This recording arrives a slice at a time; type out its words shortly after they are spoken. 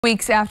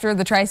Weeks after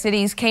the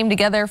Tri-Cities came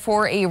together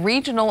for a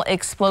regional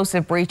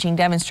explosive breaching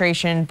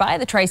demonstration by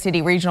the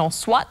Tri-City Regional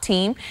SWAT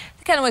team,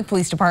 the Kennewick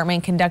Police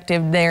Department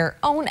conducted their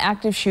own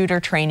active shooter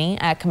training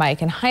at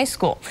Kamiakin High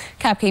School.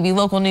 KPD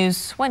Local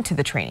News went to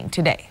the training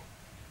today.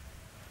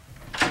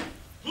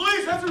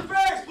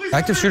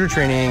 Active shooter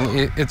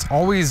training, it's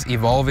always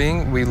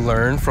evolving. We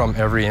learn from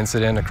every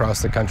incident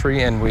across the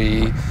country and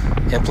we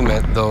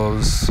implement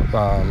those,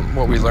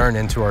 what we learn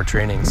into our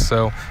trainings.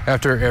 So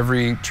after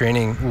every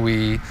training,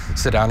 we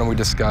sit down and we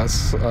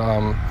discuss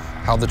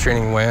how the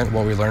training went,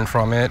 what we learned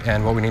from it,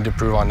 and what we need to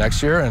improve on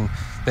next year. And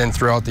then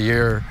throughout the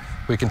year,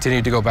 we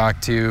continue to go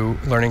back to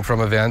learning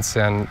from events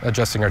and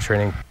adjusting our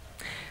training.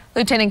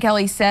 Lieutenant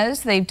Kelly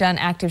says they've done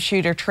active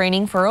shooter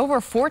training for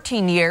over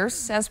 14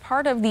 years. As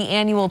part of the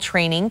annual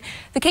training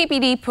the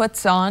KPD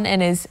puts on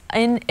and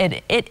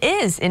it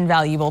is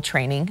invaluable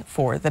training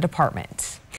for the department.